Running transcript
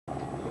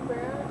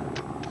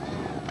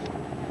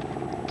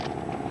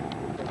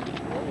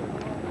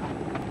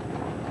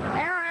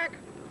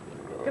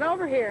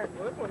over here.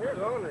 Well, this one here's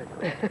on there.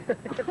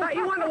 I thought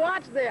you wanted to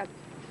watch this.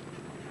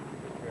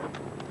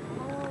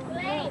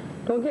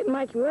 Don't get in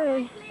Mikey's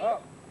way. Oh.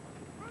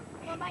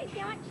 Want to bite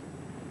sandwich?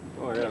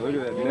 Oh, yeah, look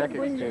at that neck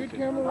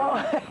extension. No.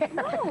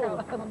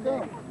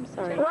 I'm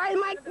sorry. Right in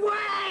Mike's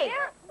way!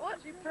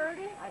 What's she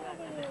pretty?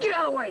 Get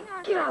out of the way.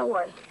 Get out of the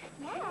way.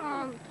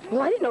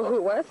 Well, I didn't know who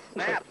it was.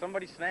 Snap.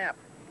 Somebody snap.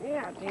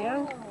 Yeah,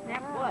 Jim.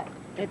 Snap what?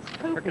 It's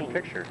Freaking pooping.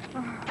 picture.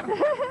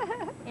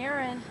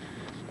 Aaron,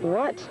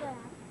 What?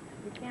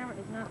 the camera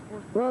is not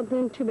working. Well,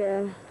 then too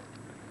bad.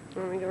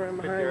 Let me go around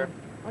behind Picture. her.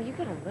 Oh, you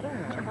got a little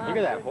one. Look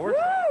at that horse.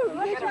 Woo!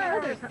 Look at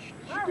her. She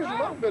does a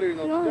lot better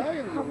than those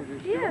stallions over there.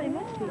 Yeah, they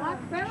must be.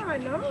 Like that, I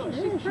know.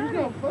 She's She's pretty.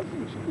 not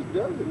fussing. She just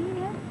does it. He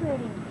is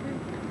pretty.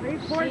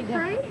 Great boy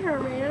trained her,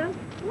 man.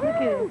 Look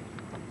at her.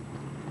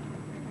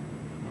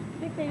 I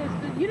think they just,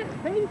 you didn't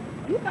think,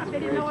 you thought they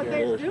didn't know what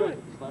they was doing.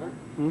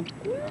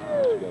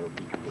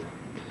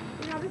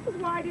 You know, this is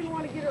why I didn't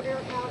want to get her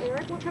out,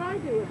 Eric. What can I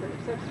do with her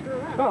except screw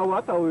up? Oh,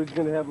 I thought we was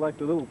going to have like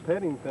the little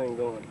petting thing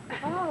going.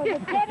 Oh, the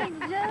petting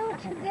zoo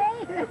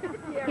today.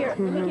 Here, let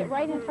me get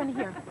right in front of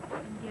here.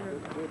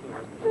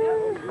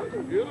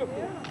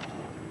 Beautiful.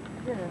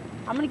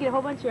 I'm going to get a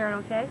whole bunch of Aaron,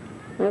 okay?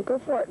 Now go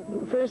for it.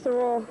 Finish the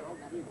roll.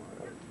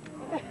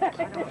 Let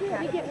me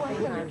get one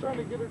time. Trying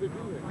to get her to do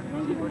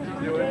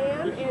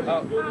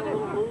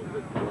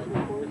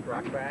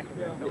Rock back. And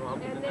then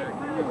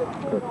kind of just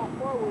pull it all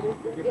forward.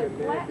 It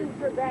flattens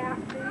her back,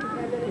 see?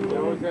 And then You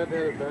always have to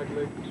have the back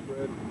leg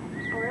spread.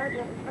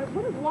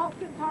 what does Walt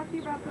talk to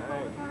you about this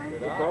all the time?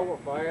 That's all.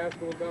 If I ask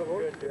him about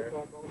horses, he'll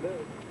talk all day.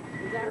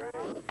 Is that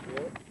right?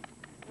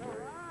 Yeah. All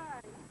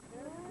right.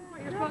 That's what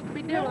you're supposed to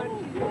be doing.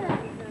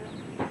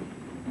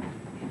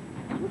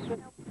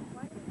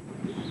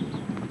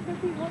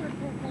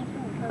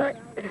 Right.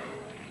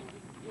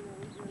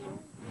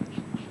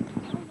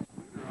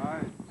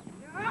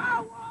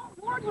 Oh,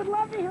 Ward would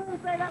love to hear him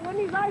say that. When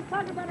these eyes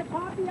talk about a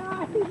poppy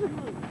eyes.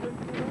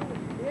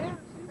 Yeah.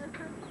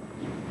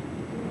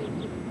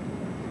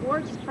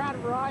 Ward's just proud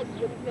of her eyes.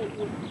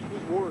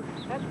 Who's Ward?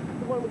 That's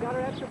the one we got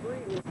her after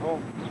breeding. Oh,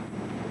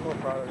 I'm more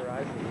proud of her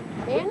eyes.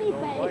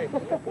 Anything.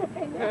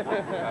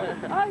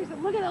 Oh, he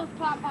said, look at those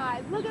pop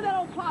eyes. Look at that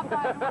old pop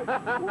eye.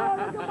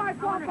 Whoa, look at my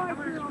pop eyes.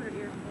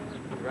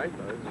 She's right,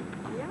 though, isn't she?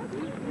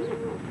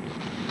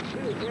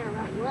 Yeah,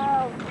 right.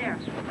 Well, there.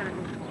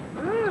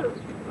 Ooh.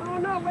 Oh,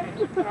 no, wait.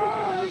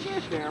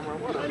 Camera,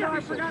 what I a know, I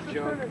piece forgot of to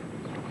junk. turn it.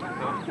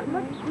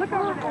 Look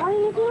over there. Why are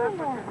you doing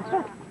that? I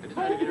just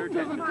want to get her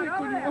attention. Come on,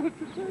 over there.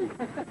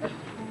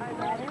 I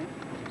got it.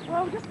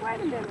 Well, just wait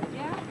a minute,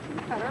 yeah? You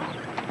cut her.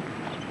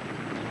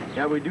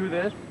 Yeah, we do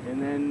this,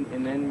 and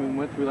then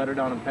once we let her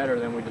down and pet her,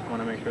 then we just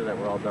want to make sure that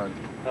we're all done.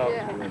 Oh.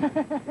 Yeah.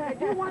 I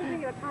do one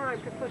thing at a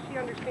time, just so she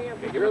understands.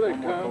 Here they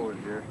Come come. forward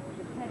here.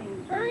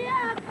 Hurry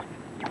up!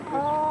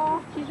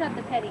 Oh, she's at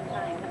the petting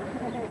time.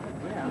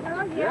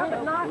 Oh, yeah,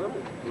 but not... Look.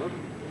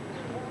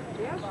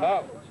 Yeah,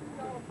 Oh.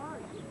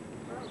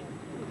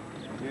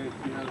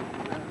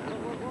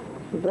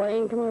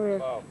 Blaine, come over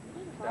here. Oh.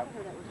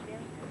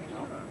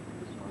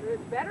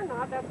 It's better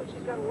not, that's what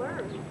she's got to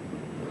learn.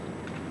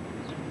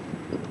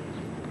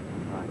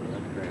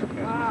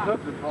 Ah.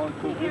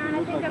 Aaron,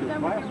 I think I'm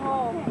done with your roll.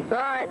 All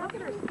right. Look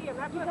at her skin,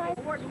 that's what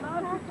the Ward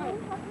loves to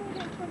take.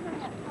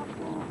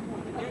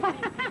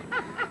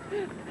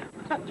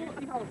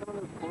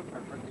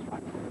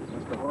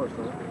 That's the horse,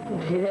 huh?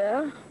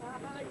 Yeah.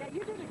 Yeah, you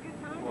did a good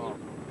time.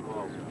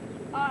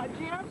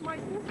 Jeff, my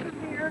sister's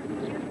here, who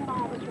is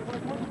knowledge of it.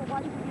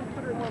 Why did you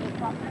put her in one of the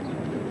top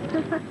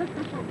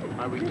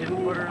 10? We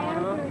didn't put her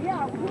on up.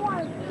 Yeah, we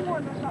wanted to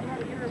something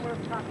out of here in one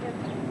of the top 10.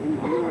 You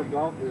know what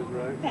golf is,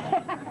 right?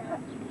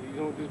 You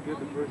don't just get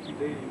the first 2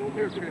 days, you don't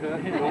get your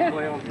cut, you don't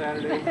play on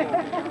Saturdays.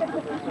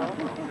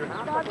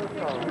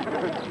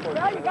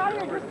 Well, you got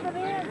here just for the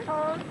end,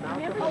 Tom.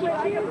 Remember, she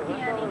too,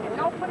 Danny.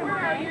 Don't put them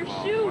around your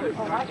shoes.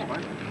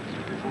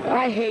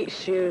 I hate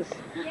shoes.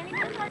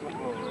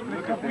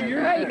 A couple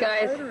years Hi, you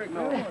guys.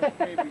 No,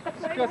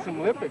 she's got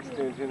some lip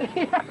extension.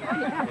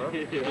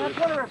 That's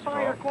one of her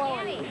finer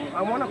qualities.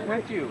 I want to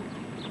pet you.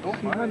 Don't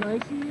see how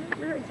nice he is?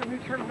 We're hearing some new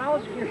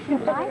terminology here.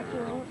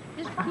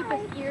 Just keep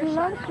his ears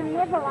shut. She loves to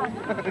nibble on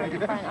you.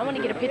 I want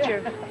to get a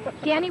picture.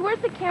 Danny, where's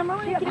the camera? I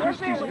want to get a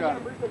Christy's picture. got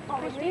it.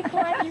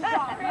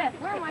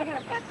 Where am I going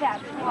to put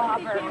that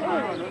slobber?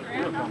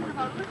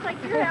 Looks like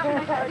you're having a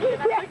party.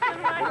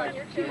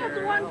 That's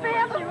one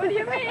family. What do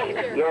you mean?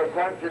 Your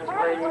attention,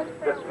 please.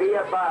 The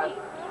Via bus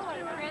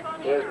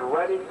is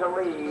ready to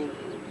leave.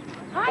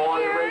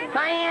 Hi, Aaron.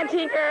 Hi, Aunt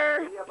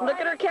Tinker. Look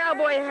at her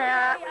cowboy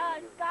hat.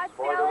 Scotch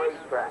For the Valley.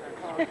 racetrack.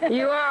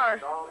 You are.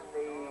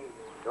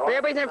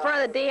 Everybody's in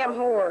front of the damn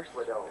horse.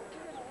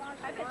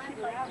 I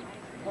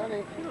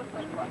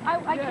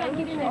can't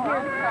get in here.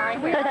 Sorry.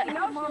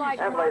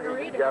 And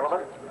ladies and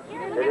gentlemen,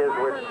 it is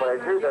with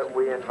pleasure that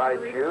we invite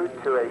you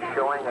to a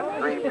showing at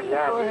 3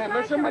 p.m.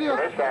 Let somebody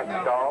else at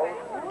Mick Stall,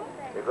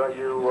 because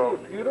you will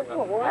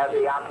have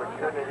the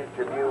opportunity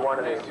to view one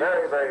of these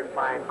very, very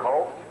fine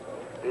colts,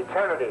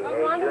 Eternity, a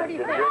junior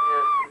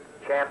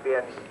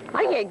champion.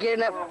 I can't get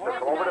enough.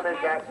 Over to Miss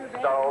Jackson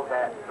stalls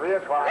at 3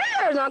 o'clock.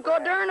 There's Uncle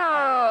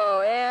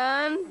Durno.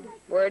 And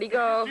where'd he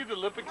go? See the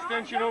lip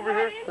extension over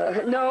here?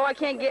 No, I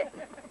can't get.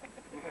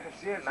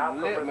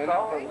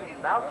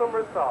 Malcolm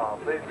Russell,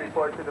 please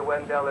report to the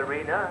Wendell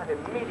Arena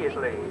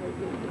immediately.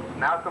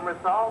 Malcolm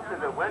Russell to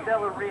the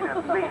Wendell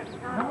Arena, please.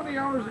 How many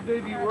hours a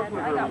day do you work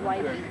with her?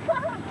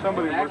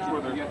 Somebody works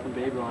with her. Get some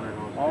baby on her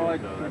nose. Oh,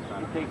 so that's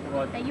not. It takes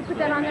about. And you put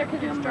that on there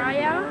because it's dry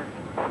out?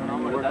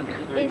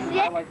 Is it?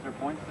 Highlights their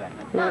points then.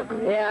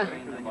 Yeah.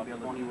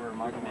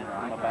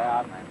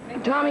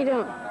 Tommy,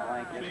 don't.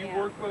 So you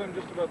work with him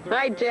just about 30 All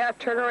right, Jeff,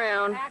 turn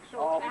around.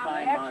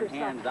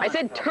 I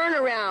said turn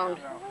around.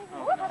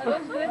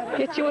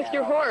 Get you with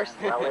your horse.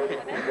 Now, ladies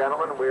and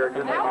gentlemen, we are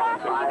just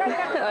about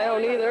I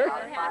don't either.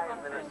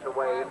 5 minutes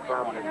away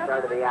from the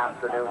start of the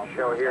afternoon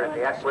show here at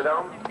the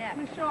Equidome.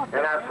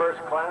 And our first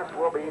class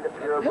will be the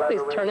Pure Blood.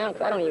 Please turn out,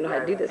 'cause I don't even know how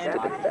to do this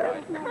stupid stuff.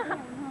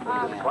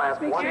 Class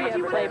 1.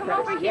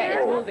 Yeah,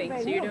 it's moving,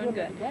 so you're doing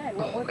good.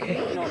 Okay.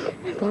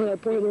 As long as I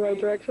point in the right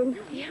direction.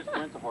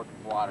 Rinse a horse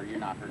with water. You're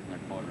not hurting their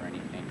foot or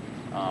anything.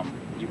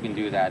 You can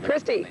do that.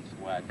 Christy, They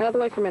sweat. out of the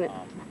way for a minute.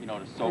 You know,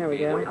 to There soak we it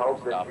go. We and hope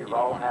stuff. that You you've don't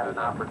all want had to an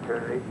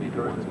opportunity to maybe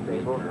go to once a the week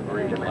stable or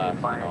to even less,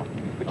 you know.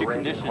 But your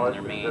conditions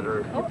are main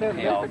tails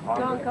every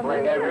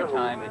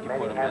time that you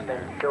put them in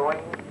there.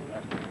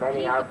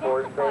 Many are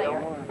for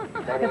sale,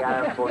 many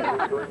are for you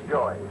to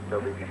enjoy. So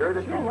be sure to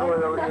enjoy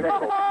those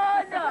nickels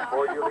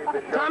before you leave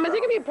the show. Tom, is it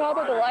going to be a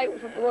problem with the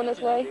light going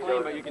this way?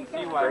 But you can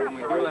see why when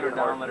we do let her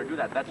down, let her do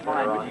that. That's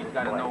fine, but she's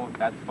got to know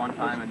that's fun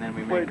time, and then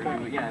we make her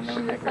do it again, and then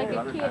we take her to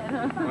other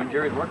times. When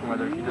Jerry's working with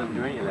her, she doesn't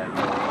do any of that.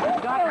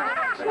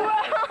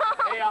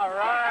 Hey, all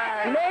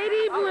right.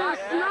 Lady blue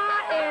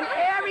snot in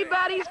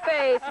everybody's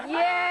face.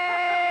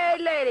 Yay,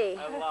 lady.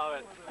 I love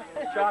it.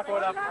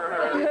 Chocolate up for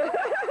her.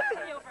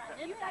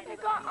 Get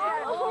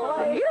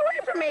away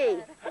from me.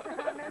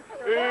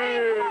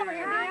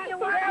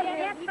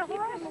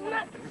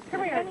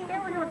 Come here, stay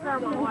over here with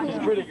Grandma. She's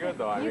pretty good,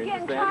 though. I mean,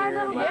 just standing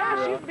here and let Yeah,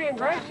 her she's being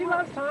great. She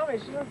loves Tommy.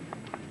 She loves...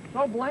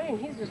 No blame.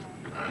 He's just...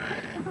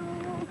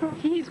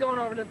 He's going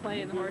over to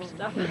playing the horse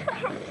stuff.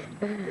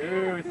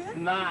 Ooh,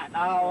 snot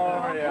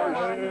all over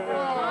you.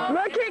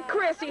 Look at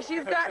Chrissy.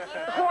 She's got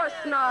horse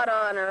snot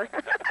on her.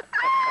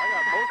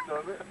 Most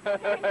of it.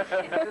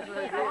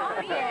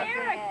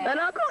 And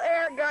Uncle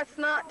Eric got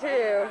snot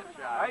too.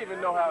 I even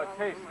know how it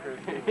tastes,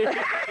 Christy.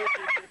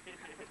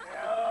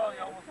 Oh,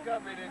 you almost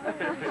got me, didn't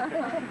you?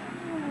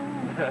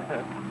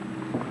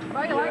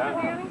 Oh, you like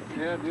it, Danny?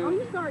 Yeah, Oh, dude.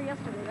 you saw her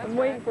yesterday. That's I'm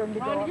waiting for him to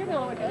Oh, go. you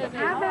know it is. I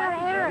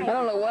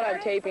don't know what I'm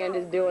taping. I'm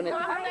just doing it.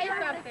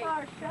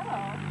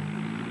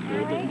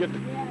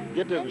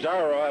 Get the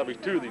gyro out of his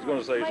tooth. He's going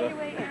to say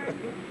something.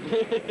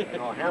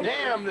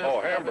 Damn this.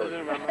 Oh,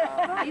 hamburger.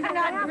 He's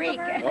not Greek.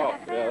 Oh,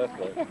 yeah, that's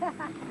good.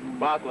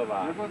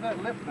 Baklava. There goes that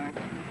lip thing.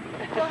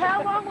 So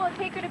how long will it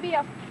take her to be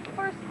a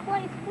first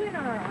place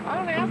winner? I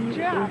don't ask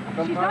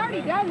Jeff. She's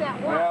already done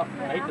that once. Well,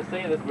 I hate to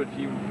say this, but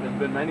she has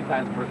been many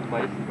times first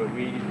place, but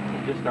we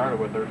just started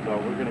with her, so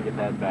we're going to get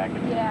that back.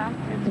 And Yeah.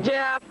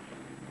 Jeff,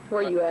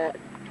 where you at?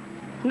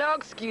 No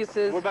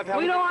excuses. What about how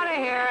We don't want to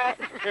hear it.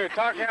 Here,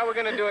 talk how we're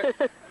going to do it.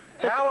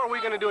 How are we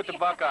going to do it to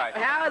Buckeye?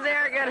 How is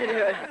Eric going to do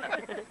it?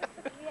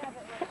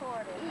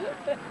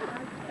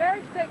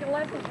 Eric's taking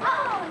lessons.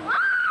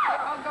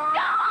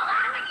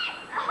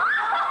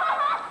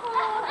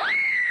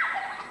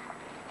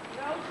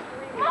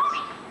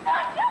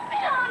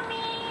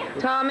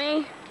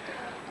 Tommy?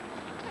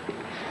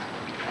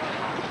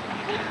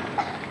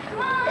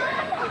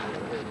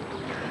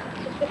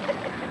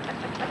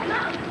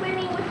 Not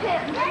swimming with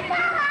him.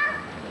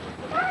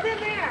 What's in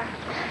there?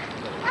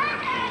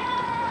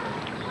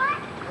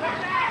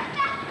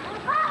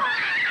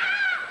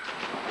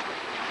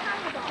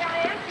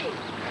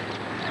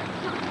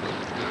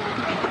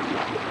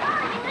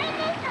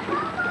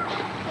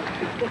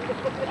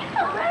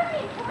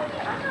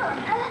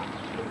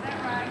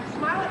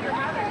 Smile at your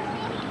mother.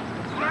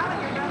 Smile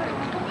at your mother.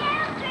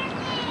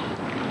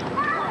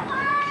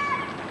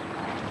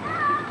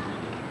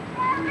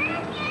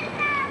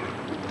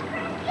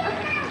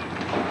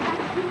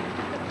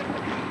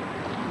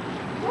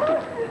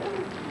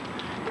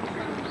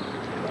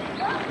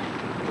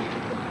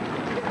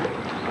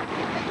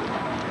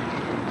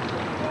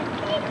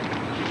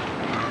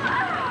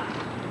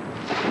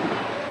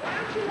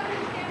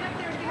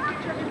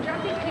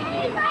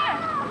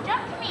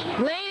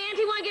 Lane,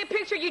 Auntie want to get a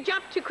picture. You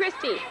jump to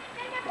Christy.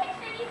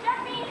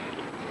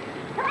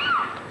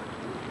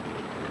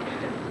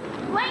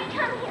 Wayne,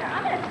 come here.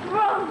 I'm going to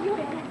throw you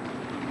in.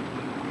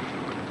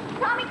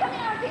 Tommy, come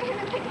here. I'll get him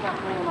and pick him up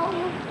and bring him over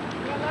here.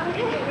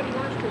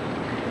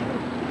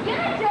 You're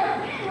going to jump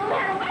no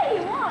matter what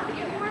you want.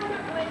 Because we're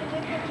not going to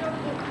get your jump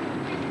to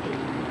Christy.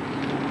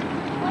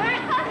 All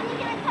right, Tommy, you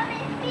going to come in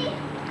and see?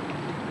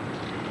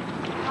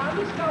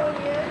 Tommy's going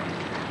in.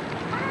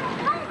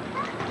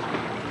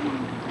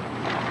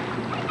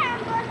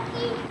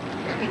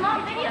 Mom,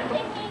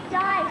 videotape me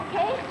dive,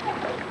 okay?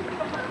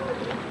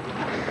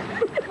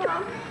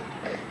 Mom.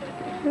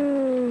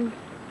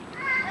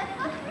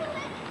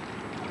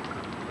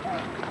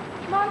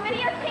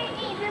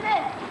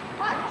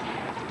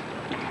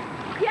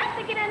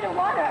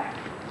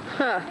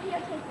 Huh.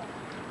 Videotape it.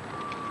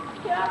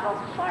 Here, I'll go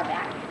far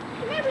back.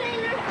 Come here,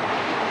 Blainer.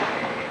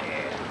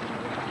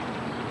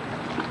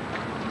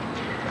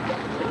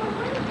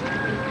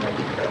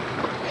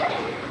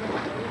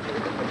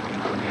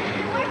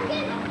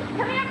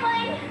 Come here,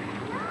 Blaine.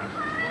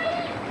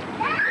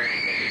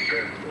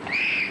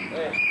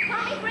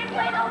 Tommy, bring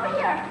Blaine over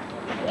here.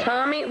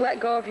 Tommy,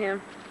 let go of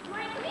him.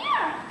 Blaine, come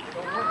here.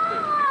 No.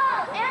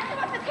 Ashley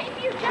wants to take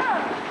you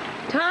down.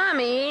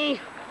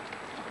 Tommy!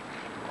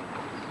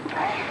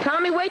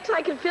 Tommy, wait till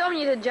I can film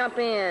you to jump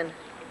in.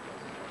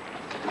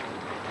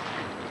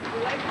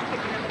 Your legs are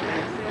sticking up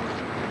there, sis.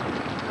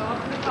 Go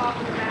up to the top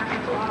and the back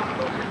and go off.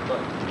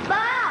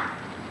 Bob.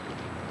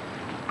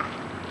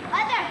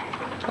 Mother.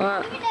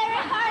 What? Look at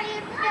that hard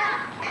you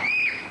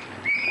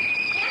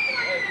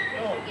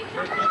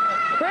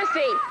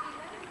Chrissy!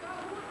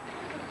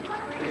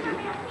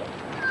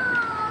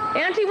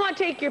 Auntie want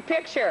to take your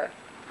picture.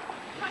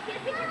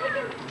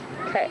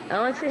 Okay, I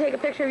want you to take a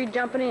picture of you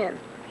jumping in.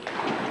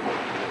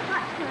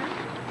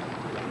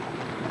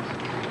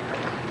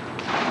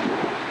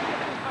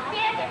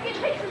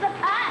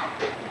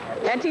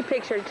 Auntie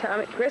picture,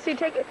 Tommy. Chrissy,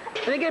 take it.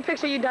 Let me get a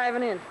picture of you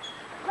diving in.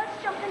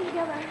 Let's jump in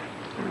together.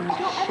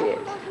 Oh, shit.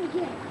 Everyone goes in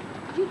again.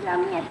 You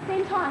and me at the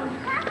same time.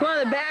 Come on,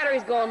 the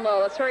battery's going low.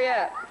 Let's hurry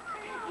up.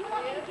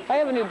 I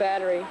have a new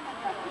battery.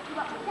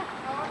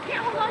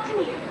 Here, hold on to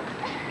me.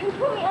 You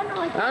put me under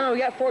like I don't know, we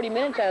got 40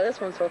 minutes out of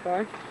this one so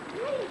far. You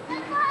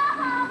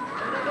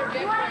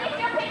want to get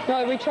your picture? No,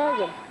 I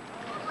recharged them.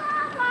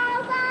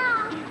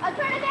 I'll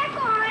turn it back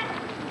on.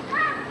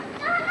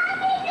 Don't let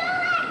me do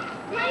it.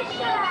 Nice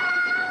shot.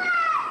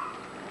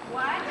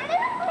 What?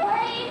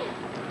 Blaine.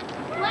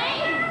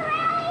 Blaine.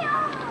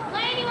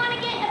 Blaine, you want to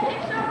get a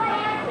picture of my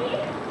auntie?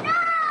 No.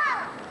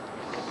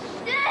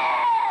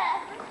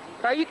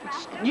 Are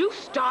you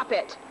stop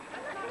it.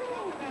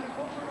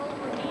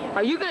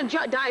 Are you going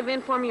to dive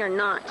in for me or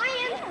not? I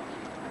am.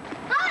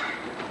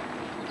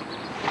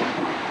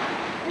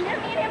 And then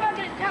me and him are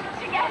going to jump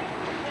together.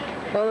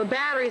 Well, the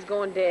battery's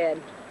going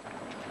dead.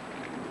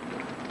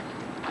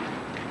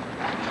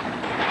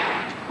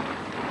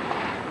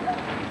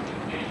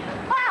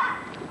 Wow.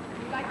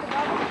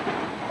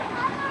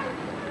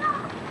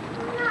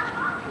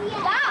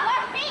 Wow,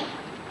 watch me.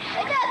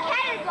 Let's do a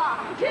cannonball.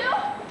 2,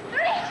 3.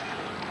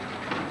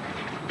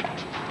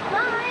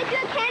 Mom, let's do a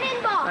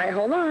cannonball. All right,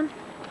 hold on.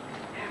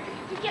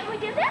 You get me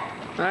do this?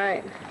 All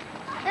right.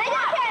 Let's do a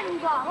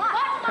cannonball. Watch,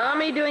 Mom.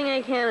 Tommy doing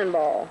a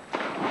cannonball.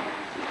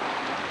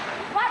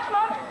 Watch,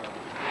 Mom.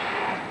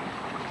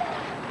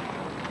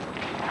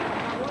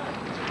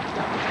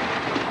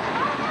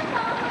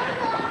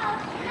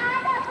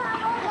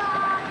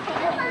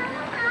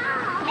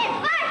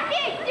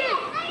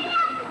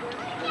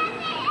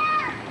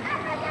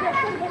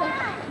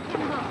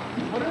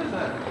 What is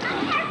that?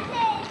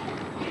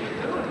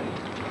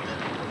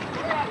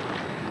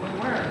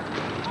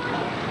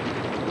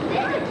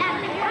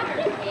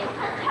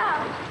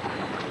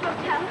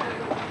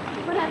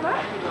 Whatever.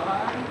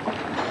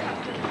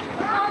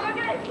 Oh, we're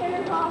gonna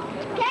cannonball.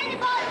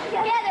 Cannonball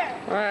together.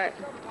 All right. 1,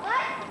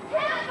 2,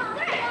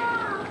 3.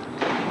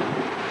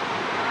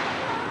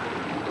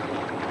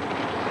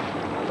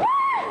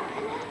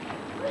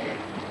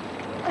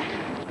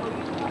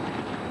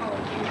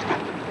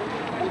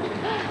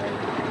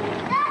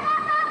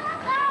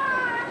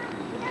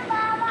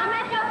 I'm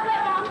gonna do a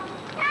flip, Mom.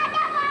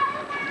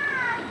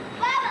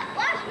 Baba,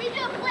 watch me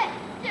do a flip,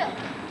 too.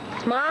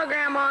 Smile,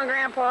 Grandma and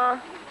Grandpa.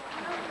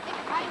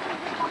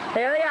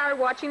 There they are,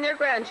 watching their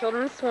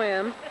grandchildren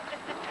swim.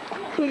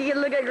 You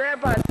look at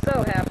Grandpa,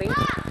 so happy.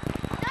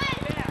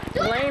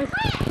 Blaine's...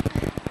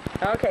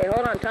 Okay,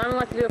 hold on. Tommy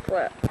wants to do a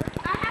flip.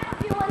 I have a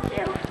few ones,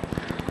 too.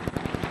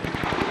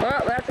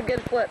 Well, that's a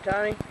good flip,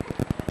 Tommy.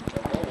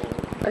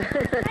 I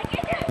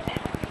can do it.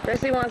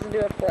 Chrissy wants to do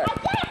a flip. I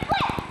did a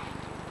flip.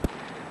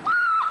 Woo!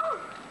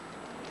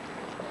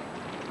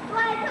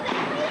 Want to come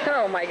back, please?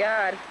 Oh, my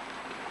God.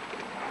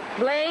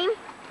 Blaine?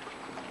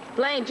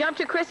 Blaine, jump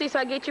to Chrissy so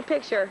I get your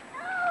picture.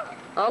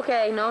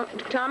 Okay, no.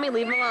 Tommy,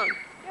 leave him alone.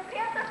 Your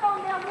pants are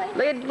falling down, Blake.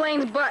 Look at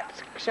Blaine's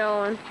butt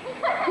showing.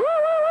 Woo,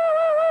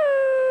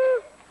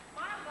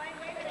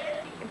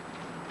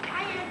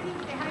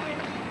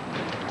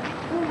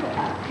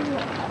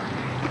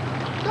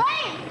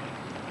 Blaine!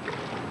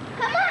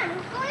 Come on,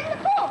 let's go in the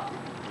pool.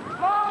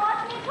 Mom,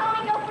 watch me and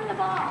Tommy go for the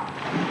ball.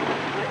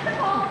 Where's the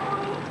ball,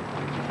 Tommy?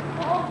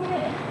 Oh, get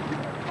it.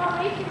 I'll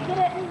race you to get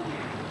it.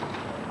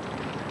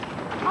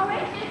 I'll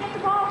race you to get the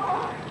ball.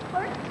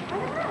 First, I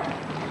don't know.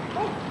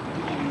 Wait.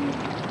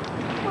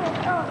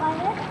 Oh, like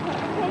this?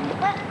 Okay,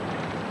 but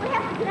we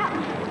have to get out.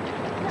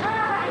 I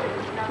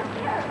need to go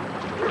upstairs.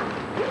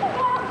 Get the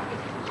ball.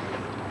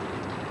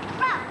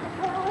 Run.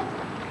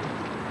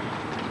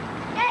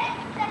 Get it.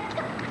 Let's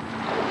go.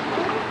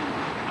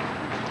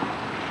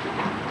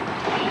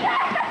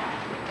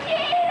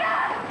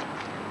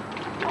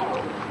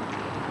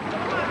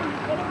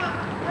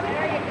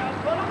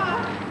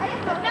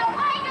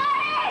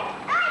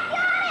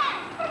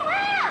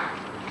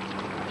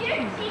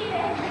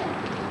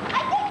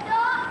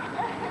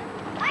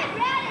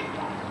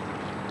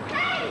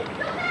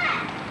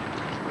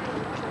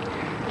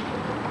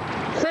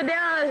 Sit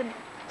down.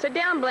 Sit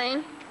down,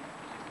 Blaine.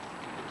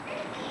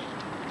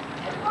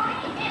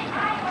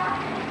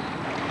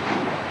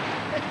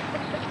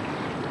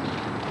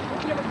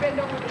 Never bend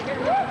over to here.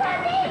 You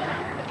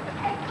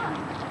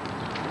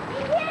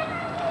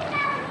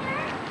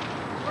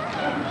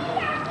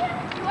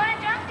want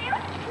to jump in?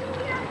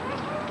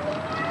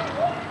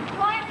 You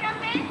want to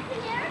jump in?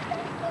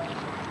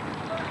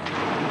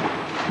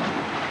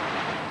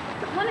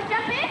 Want to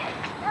jump in?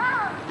 No.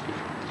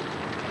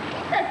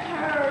 It's a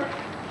turd.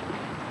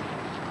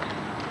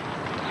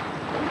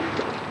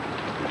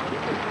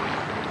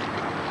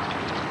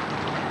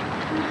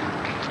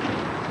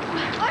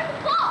 Where's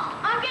the ball?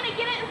 I'm going to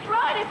get it and throw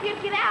it if you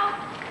get out.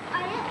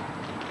 I am.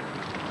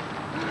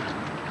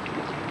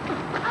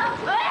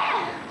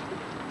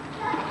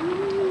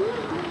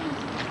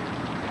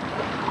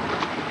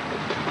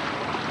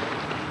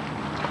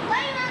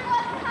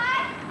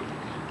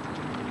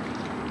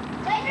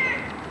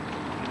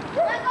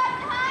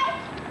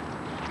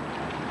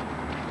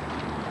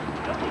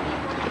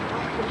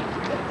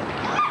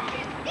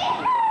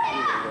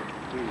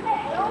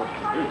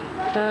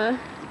 Huh?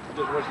 He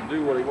just wants to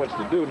do what he wants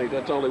to do, and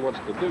that's all he wants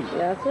to do.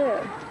 That's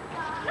it.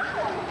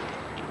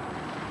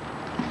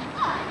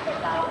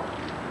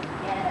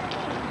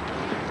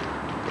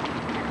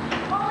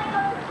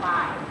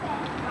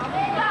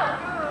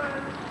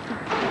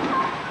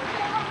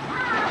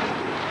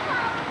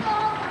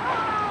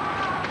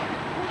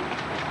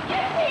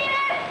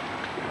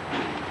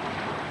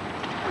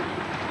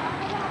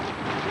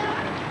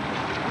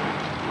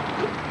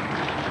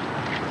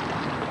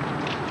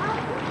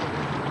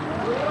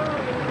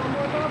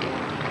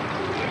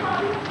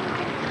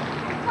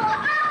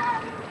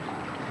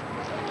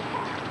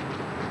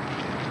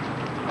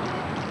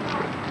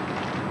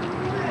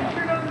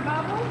 Turn on the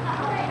bubbles.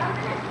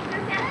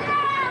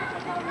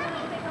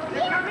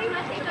 They're coming?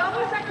 The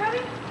bubbles are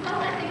coming?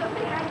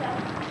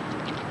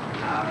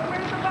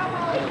 Where's the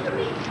bubbles?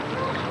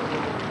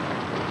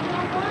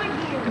 Come on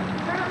here.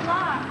 Turn them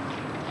locked.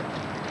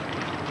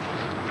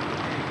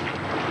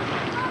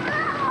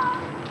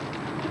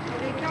 Are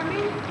they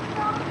coming?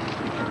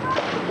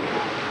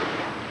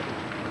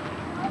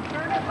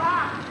 Turn it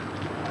locked.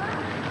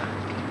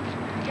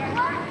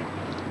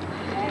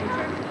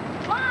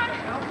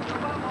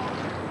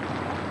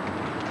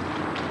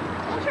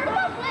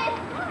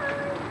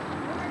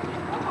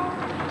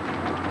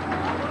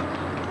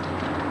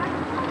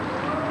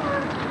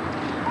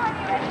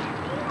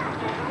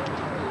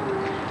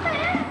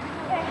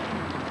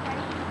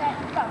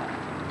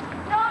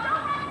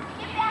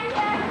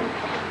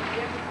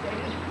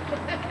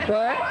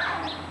 What?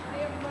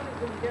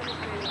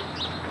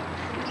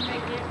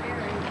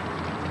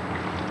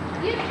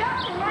 You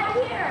jumped right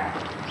here.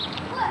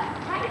 Look,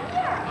 right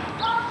here.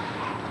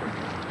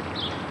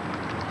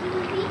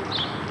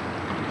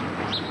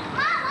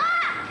 Mama!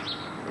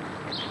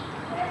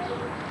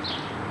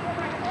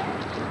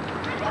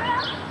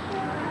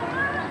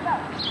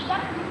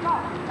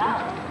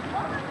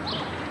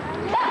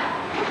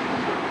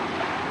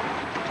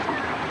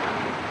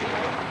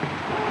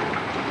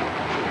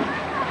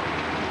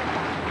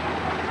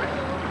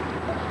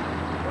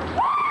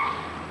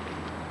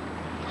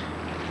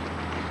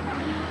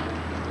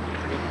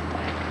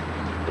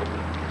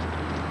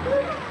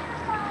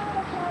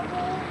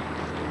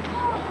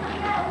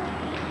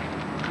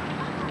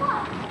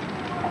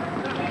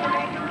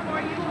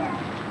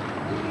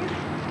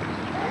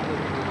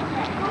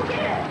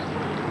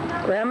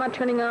 Grandma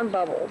turning on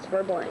bubbles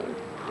for Blaine.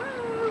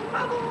 Woo,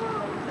 bubbles!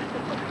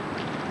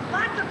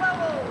 Lots of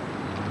bubbles.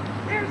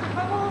 There's a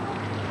bubble.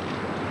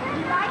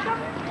 You like them?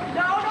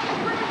 No, don't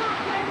put them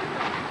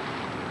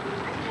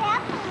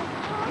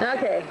up.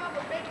 Okay.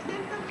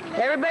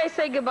 Everybody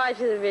say goodbye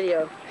to the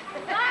video.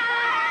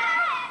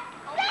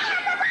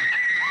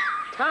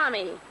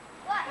 Tommy,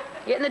 What?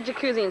 get in the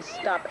jacuzzi and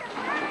stop it.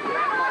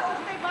 Grandma wants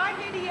to say bye,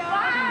 video.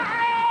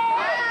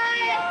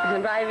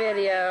 Bye,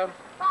 video.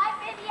 Bye,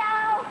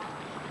 video.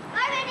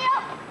 Bye, video.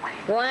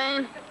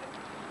 Blaine,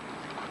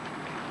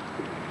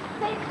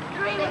 Say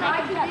three when I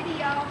do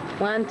video.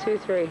 1, 2,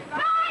 3.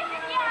 Bye,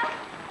 video.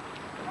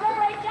 Go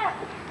right up.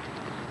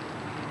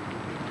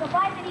 So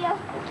bye, video.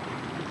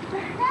 No!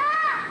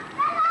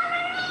 That's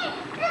over me!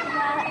 That's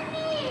over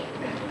me!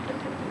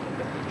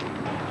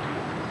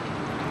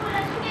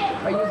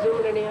 Are you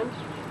zooming it in?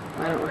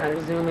 I don't know how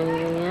to zoom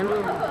anything in.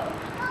 Look at that.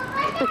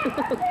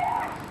 Look at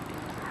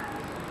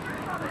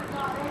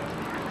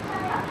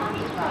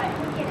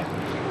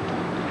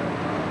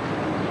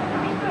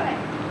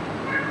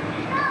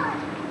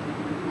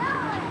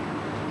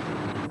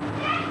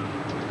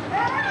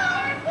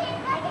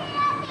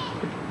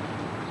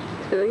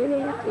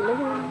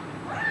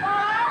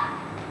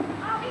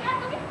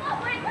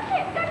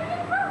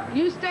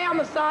You stay on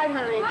the side,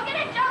 honey. Look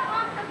at it jump,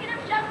 Mom. Look at him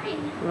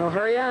jumping. that. Well,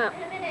 hurry up.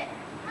 In a minute.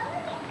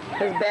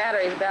 His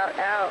battery's about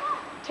out.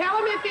 Tell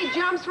him if he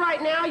jumps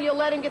right now, you'll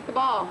let him get the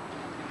ball.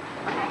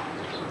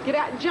 Get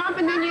out, jump,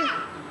 and then you...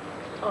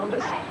 Oh,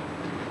 this...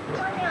 Hold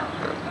on now.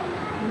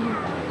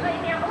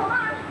 Wait now, hold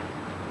on.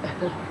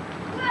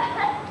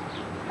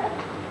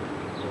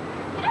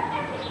 Get up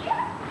there.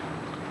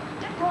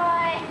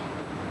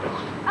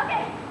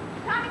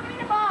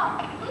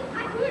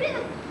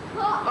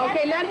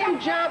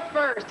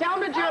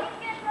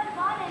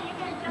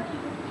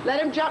 Let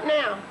him jump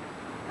now.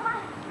 Come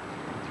on.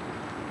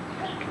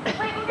 Wait,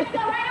 we're gonna go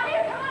right over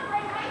here. Come on,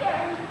 Blaine, right here.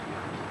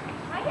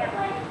 Right here,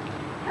 Blaine.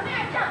 Come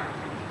here, jump.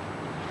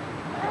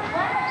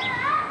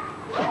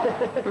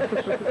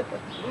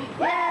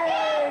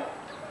 Yay!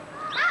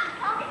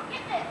 Tommy,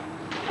 get this.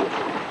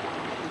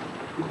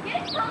 Get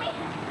it, Tommy.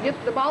 Get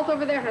the ball's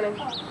over there, honey. We're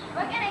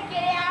gonna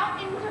get it out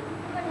and we're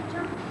gonna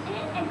jump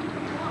in and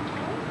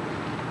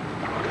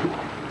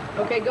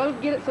Okay, go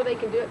get it so they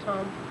can do it,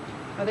 Tom.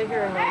 Are they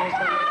hearing all this?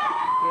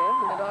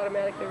 Yeah, and it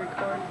automatically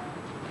record.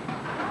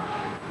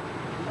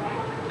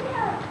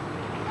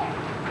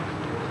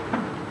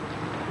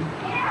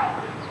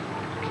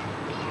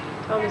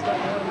 Tommy's not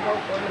gonna let him go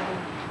for it.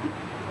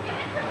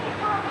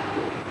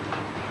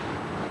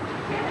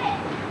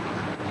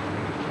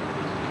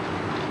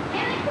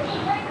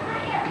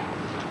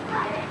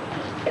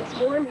 It's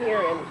warm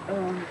here, and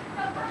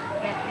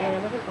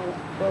I'm gonna go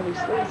roll these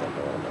sleeves up a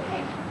little bit.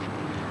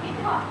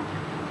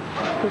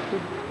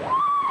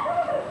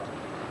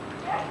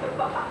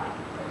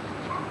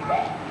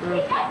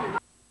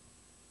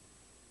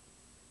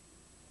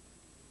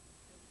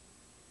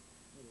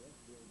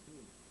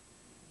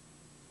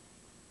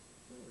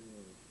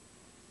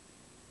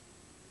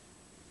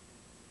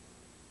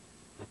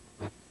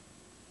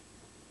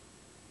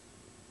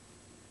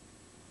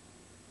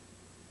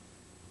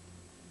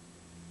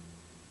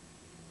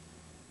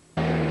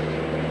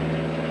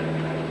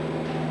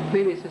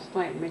 Maybe it's this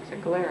light makes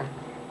it glare.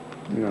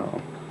 No.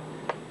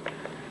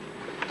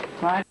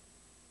 Right?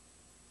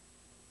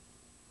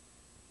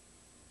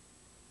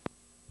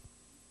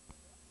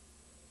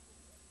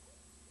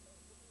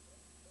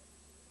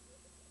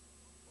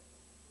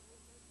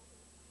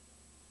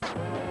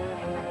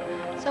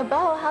 So,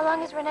 Bo, how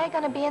long is Renee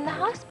going to be in the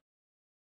hospital?